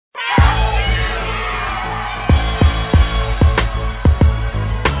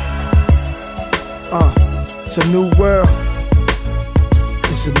It's a new world.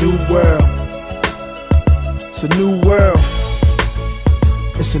 It's a new world. It's a new world.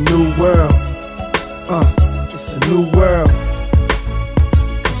 It's a new world. It's a new world.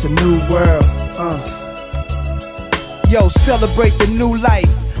 It's a new world. Yo, celebrate the new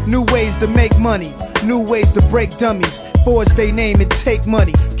life. New ways to make money. New ways to break dummies. Forge they name and take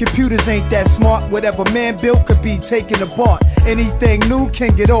money. Computers ain't that smart. Whatever man built could be taken apart. Anything new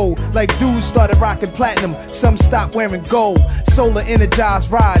can get old. Like dudes started rocking platinum. Some stopped wearing gold. Solar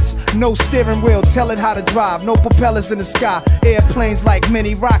energized rides. No steering wheel, tell it how to drive. No propellers in the sky. Airplanes like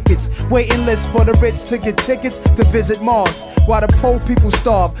mini rockets. Waiting lists for the rich to get tickets to visit Mars. While the poor people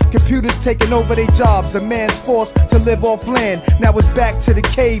starve. Computers taking over their jobs. A man's forced to live off land. Now it's back to the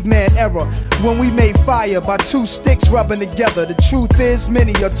caveman era, when we made fire by two sticks rubbing together. The truth is,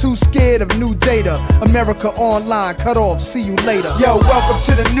 many are too scared of new data. America online, cut off, see you later. Yo, welcome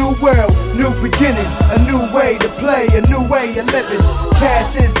to the new world, new beginning. A new way to play, a new way of living.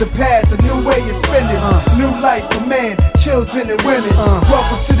 Cash is the past, a new way of spending. New life for man, children and women.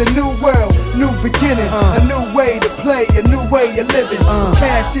 Welcome to the new world, new beginning. A new way to play, a new way of living.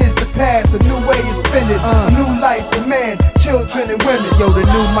 Cash is the past, a new way of spending. A new life for man, children and women. Yo, the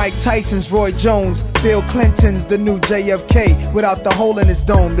new Mike Tyson's Roy Jones, Bill Clinton's the new JFK, without the hole in his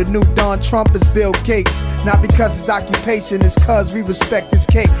dome. The new Don Trump is Bill Gates, not because his occupation is cause we respect his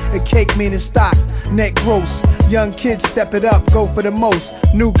cake. A cake meaning stock, net gross. Young kids step it up, go for the most.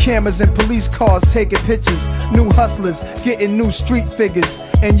 New cameras and police cars taking pictures. New hustlers getting new street figures.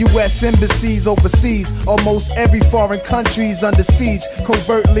 And US embassies overseas, almost every foreign country's under siege,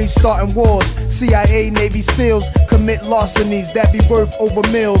 covertly starting wars. CIA, Navy SEALs commit larcenies that be worth over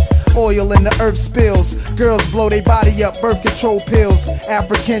millions. Oil in the earth spills, girls blow their body up, birth control pills.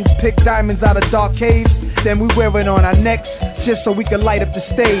 Africans pick diamonds out of dark caves, then we wear it on our necks just so we can light up the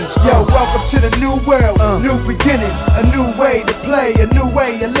stage. Yo, welcome to the new world, new beginning. A new way to play, a new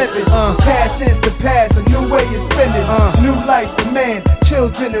way of living. Cash is the past, a new way of spending. New life for man,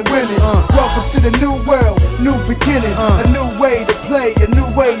 children and women. Welcome to the new world, new beginning. A new way to play, a new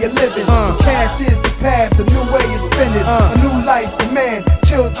way of living. Cash is the past, a new way of spending. A new life for man,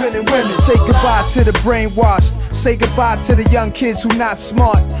 children and women. Say goodbye to the brainwashed. Say goodbye to the young kids who not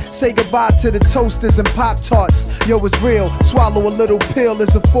smart. Say goodbye to the toasters and Pop-Tarts. Yo, it's real. Swallow a little pill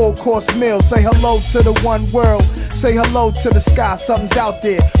is a full-course meal. Say hello to the one world. Say hello to the sky. Something's out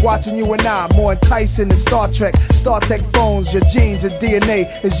there watching you and I. More enticing than Star Trek. Star Trek phones. Your genes and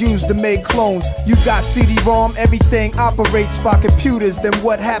DNA is used to make clones. You got CD-ROM. Everything operates by computers. Then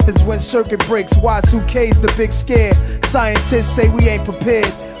what happens when circuit breaks? Y2K's the big scare. Scientists say we ain't prepared.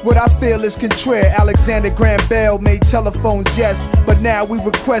 What I feel is contrary. Alexander Graham Bell made telephones, yes, but now we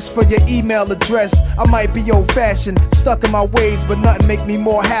request for your email address. I might be old-fashioned, stuck in my ways, but nothing make me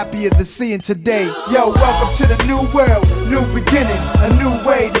more happier than seeing today. Yo, welcome to the new world, new beginning. A new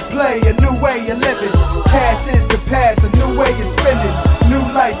way to play, a new way of living. Cash is the past, a new way of spending. New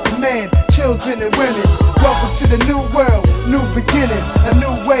life for man, children and women. Welcome to the new world, new beginning. A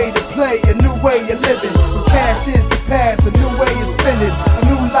new way to play, a new way of living. Cash is the past, a new way of spending. A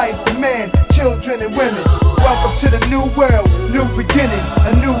new life for man, children and women. Welcome to the new world, new beginning.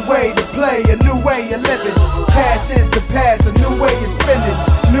 A new way to play, a new way of living. Cash is the past, a new way of spending.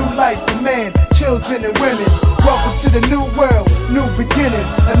 New life for man, children and women. Welcome to the new world, new beginning.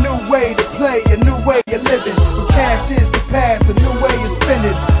 A new way to play, a new way of living. Cash is the past, a new way of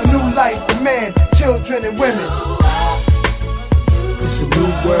spending. A new life for man, children and women. It's a new